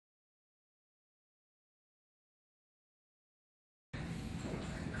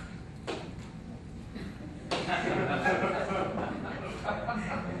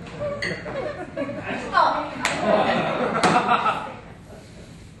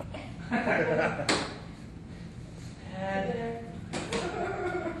Pass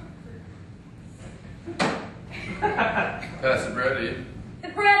the bread to you. The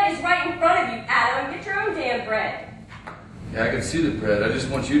bread is right in front of you, Adam. Get your own damn bread. Yeah, I can see the bread. I just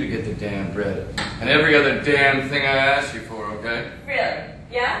want you to get the damn bread. And every other damn thing I ask you for, okay? Really?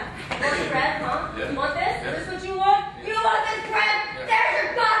 Yeah? You want the bread, huh? Yeah. You want this? Yeah. Is this what you want? Yeah. You want this bread? Yeah. There's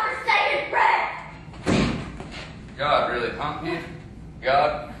your godforsaken bread! God, really, huh?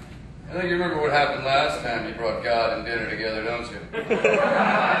 God? I think you remember what happened last time you brought God and dinner together, don't you?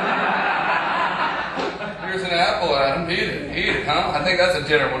 Here's an apple, Adam. Eat it. Eat it, huh? I think that's a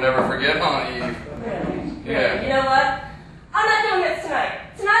dinner we'll never forget, huh, Eve? Yeah. You know what? I'm not doing this tonight.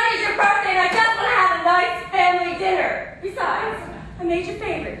 Tonight is your birthday and I just want to have a nice family dinner. Besides, I made your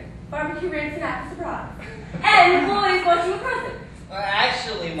favorite, barbecue ribs and apple surprise. And the boys want you a present. Well,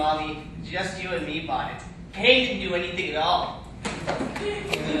 actually, Mommy, just you and me bought it. Kay didn't do anything at all.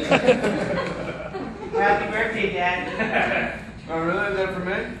 Happy birthday, Dad. Oh, really? Is that for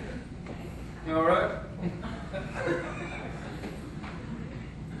me? You all right?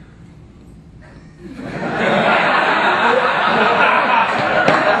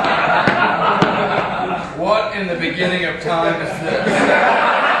 What in the beginning of time is this?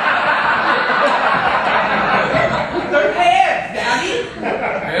 They're pants, Daddy.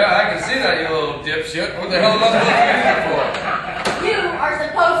 Yeah, I can see that, you little dipshit. What the hell am I supposed to use it for? You are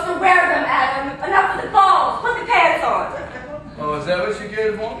supposed to wear them, Adam. Enough of the balls. Put the pants on. Oh, is that what you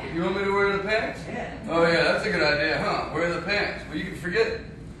kids want? You want me to wear the pants? Yeah. Oh, yeah, that's a good idea, huh? Wear the pants. Well, you can forget it.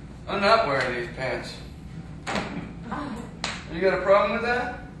 I'm not wearing these pants. You got a problem with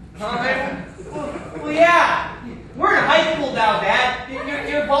that? Huh, Abel? Well, yeah. We're in high school now, Dad.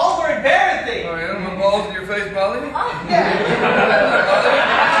 Your balls are embarrassing. Oh, yeah? My balls in your face bother you? Yeah.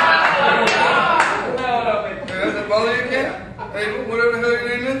 Does that bother you, kid? Abel, whatever the hell your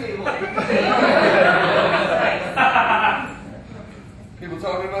name is? People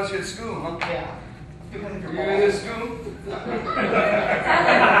talking about you at school, huh? Yeah. You in this school? Tell him.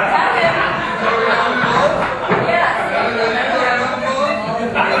 Yes.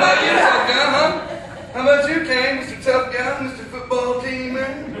 How about you, tough guy, huh? How about you, Kane, Mr. Tough Guy, Mr. Football Team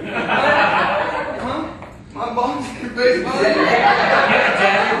Man? Huh? My balls in your face bother you? Yeah,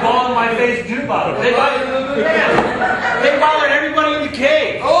 Dad, your ball in my face do bother. They bothered everybody in the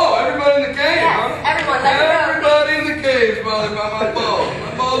cave. Oh, everybody in the cave, Yes, huh? everyone, let's go. Everybody in the cave is bothered by my balls.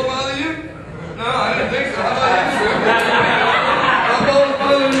 My balls bother you? No, I didn't think so. How about you, sir? My balls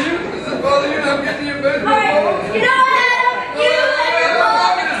bother you? Does it bother you? I'm getting your bed. All right. You know what, Adam? You and your I'm balls.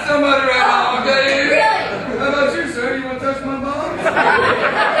 talking to somebody right now, okay? Really? How about you, sir? You want to touch my balls?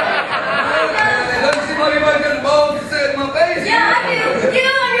 It doesn't seem like anybody's got balls to say it in my face. Yeah, I do. You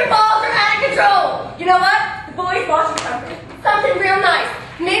and your balls are out of control. You know what? The boys bought you something. Something real nice.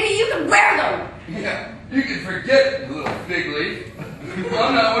 Maybe you can wear them. Yeah, you can forget it, you little fig leaf.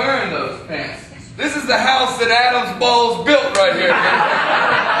 I'm not wearing those pants. This is the house that Adam's balls built right here.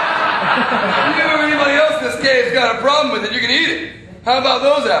 If you or anybody else in this cave's got a problem with it, you can eat it. How about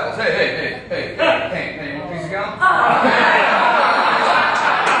those apples? Hey,